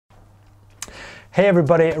Hey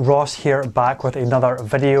everybody, Ross here, back with another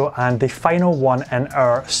video and the final one in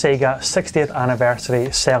our SEGA 60th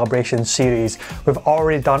anniversary celebration series. We've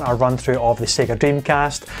already done a run through of the SEGA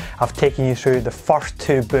Dreamcast. I've taken you through the first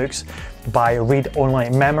two books by read-only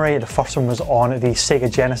memory. The first one was on the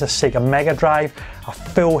SEGA Genesis, SEGA Mega Drive, a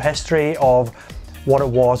full history of what it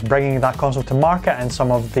was bringing that console to market and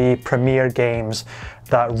some of the premier games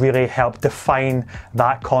that really helped define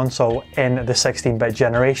that console in the 16-bit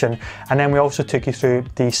generation. And then we also took you through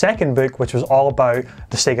the second book, which was all about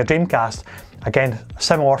the SEGA Dreamcast. Again,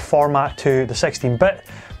 similar format to the 16-bit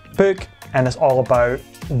book, and it's all about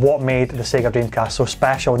what made the SEGA Dreamcast so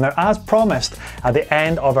special. Now, as promised at the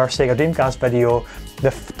end of our SEGA Dreamcast video,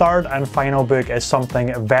 the third and final book is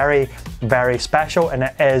something very, very special, and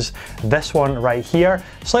it is this one right here.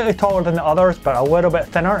 Slightly taller than the others, but a little bit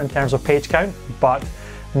thinner in terms of page count, but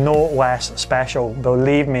no less special,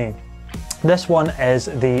 believe me. This one is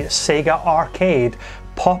the SEGA Arcade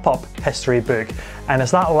pop-up history book, and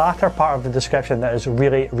it's that latter part of the description that is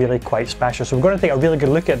really, really quite special. So we're going to take a really good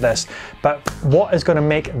look at this, but what is going to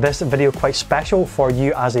make this video quite special for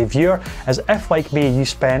you as a viewer is if, like me, you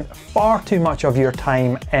spent far too much of your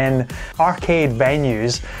time in arcade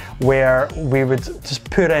venues where we would just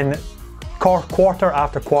put in quarter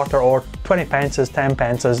after quarter, or 20 pences, 10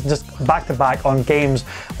 pences, just back to back on games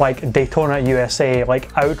like Daytona USA,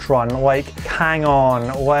 like Outrun, like Hang On,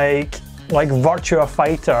 like Virtua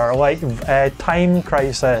Fighter, like Time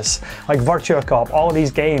Crisis, like Virtua Cop, all of these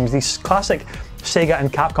games, these classic SEGA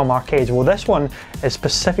and Capcom arcades. Well, this one is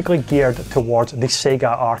specifically geared towards the SEGA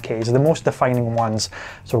arcades, the most defining ones.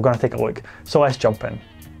 So we're going to take a look. So let's jump in.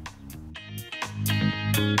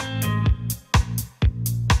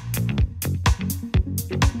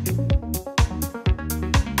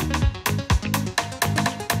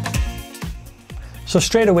 So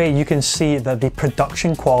straight away you can see that the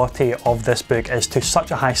production quality of this book is to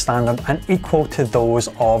such a high standard and equal to those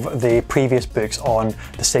of the previous books on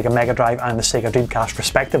the SEGA Mega Drive and the SEGA Dreamcast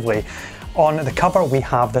respectively. On the cover we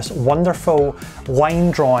have this wonderful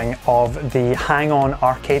line drawing of the Hang On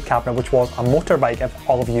arcade cabinet, which was a motorbike, if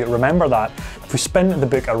all of you remember that. If we spin the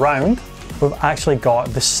book around, we've actually got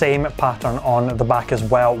the same pattern on the back as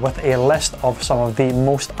well, with a list of some of the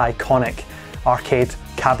most iconic arcade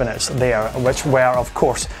cabinets there, which were of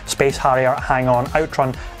course Space Harrier, Hang On,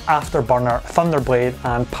 Outrun, Afterburner, Thunderblade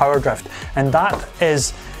and Power Drift. And that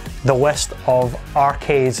is the list of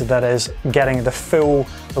arcades that is getting the full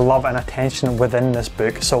love and attention within this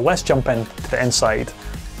book. So let's jump into the inside.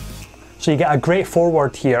 So you get a great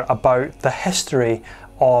foreword here about the history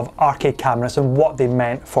of arcade cabinets and what they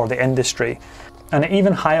meant for the industry. And it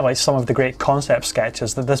even highlights some of the great concept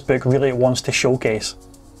sketches that this book really wants to showcase.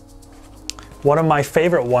 One of my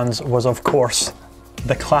favourite ones was, of course,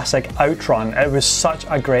 the classic Outrun. It was such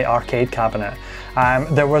a great arcade cabinet.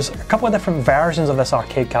 There was a couple of different versions of this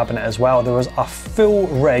arcade cabinet as well. There was a full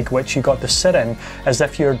rig which you got to sit in as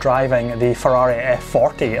if you're driving the Ferrari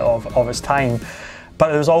F40 of its time. But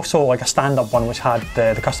there was also like a stand-up one which had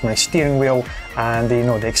the customary steering wheel and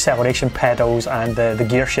the acceleration pedals and the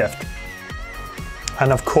gear shift.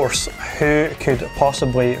 And of course, who could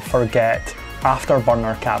possibly forget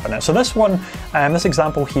Afterburner cabinet? So this one, this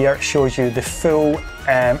example here shows you the full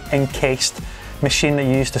encased machine that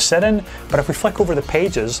you used to sit in, but if we flick over the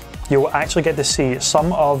pages, you'll actually get to see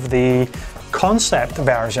some of the concept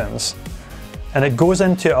versions, and it goes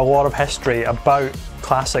into a lot of history about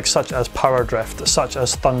classics such as Power Drift, such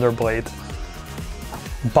as Thunderblade.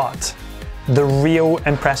 But the real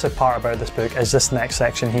impressive part about this book is this next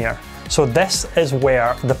section here. So this is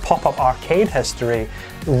where the pop-up arcade history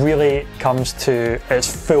really comes to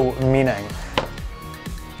its full meaning.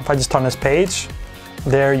 If I just turn this page,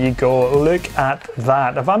 there you go, look at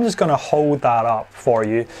that. If I'm just going to hold that up for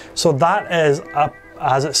you, so that is,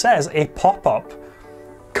 as it says, a pop-up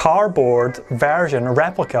cardboard version,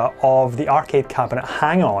 replica of the arcade cabinet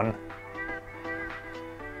Hang On.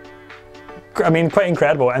 I mean, quite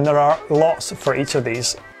incredible, and there are lots for each of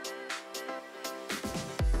these.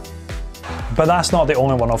 But that's not the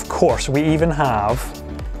only one, of course. We even have,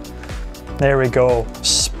 there we go,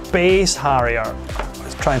 Space Harrier.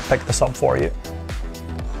 Let's try and pick this up for you.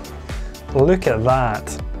 Look at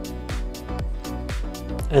that.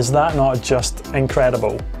 Is that not just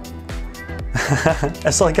incredible?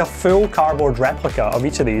 It's like a full cardboard replica of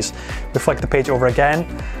each of these. We flick the page over again,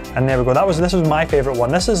 and there we go. This was my favourite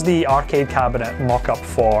one. This is the arcade cabinet mock-up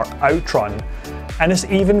for Outrun, and it's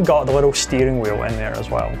even got the little steering wheel in there as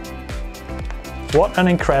well. What an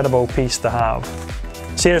incredible piece to have.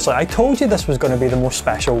 Seriously, I told you this was going to be the most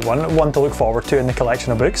special one to look forward to in the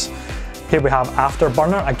collection of books. Here we have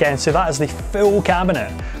Afterburner. Again, so that is the full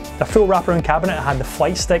cabinet. a full wraparound cabinet. It had the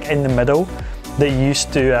flight stick in the middle that you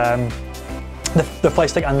used to, the flight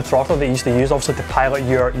stick and the throttle that you used to use obviously to pilot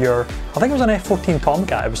your I think it was an F-14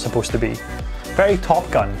 Tomcat it was supposed to be. Very Top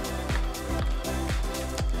Gun.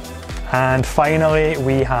 And finally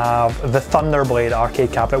we have the Thunderblade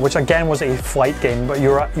arcade cabinet, which again was a flight game, but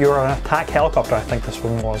you're an attack helicopter, I think this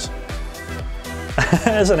one was.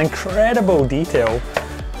 It's an incredible detail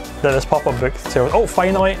that this pop-up book shows. Oh,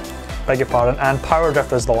 finally, beg your pardon, and Power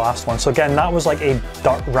Drift is the last one. So again, that was like a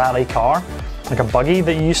dirt rally car, like a buggy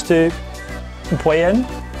that you used to play in.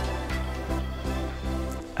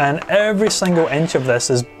 And every single inch of this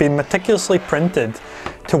has been meticulously printed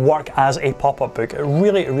to work as a pop-up book.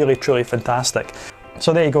 Really, really, truly fantastic.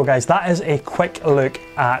 So there you go guys, that is a quick look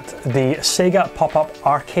at the Sega pop-up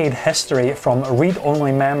arcade history from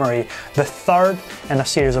read-only memory, the third in a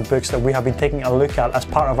series of books that we have been taking a look at as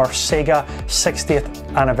part of our Sega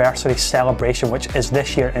 60th anniversary celebration, which is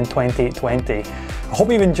this year in 2020. I hope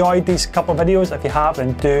you've enjoyed these couple of videos. If you have,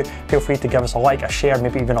 then do feel free to give us a like, a share,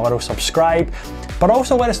 maybe even a little subscribe, but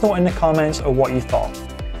also let us know in the comments what you thought.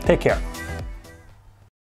 Take care.